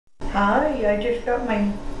Hi, I just got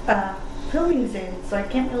my fillings in, so I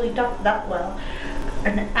can't really talk that well.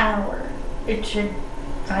 An hour. It should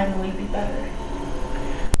finally be better.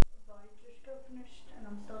 So I just got finished and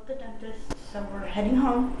I'm still at the dentist, so we're heading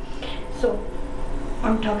home. So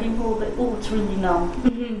I'm talking a little bit. Oh, it's really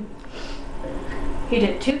numb. He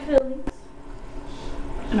did 2 fillings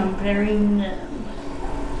and I'm very numb.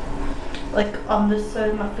 Like on this side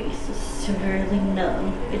of my face is severely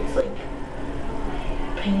numb. It's like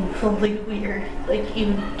painfully weird. Like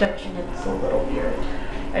even touching it's a little weird.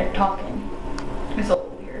 And talking is a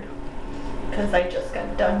little weird. Because I just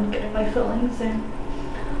got done getting my fillings in.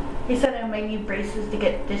 He said I might need braces to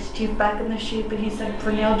get this tooth back in the shape, but he said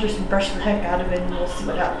for now just brush the heck out of it and we'll see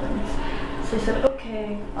what happens. So I said,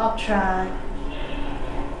 okay, I'll try.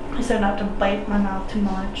 He said not to bite my mouth too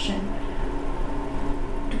much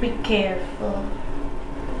and to be careful.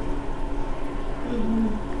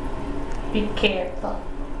 Be careful.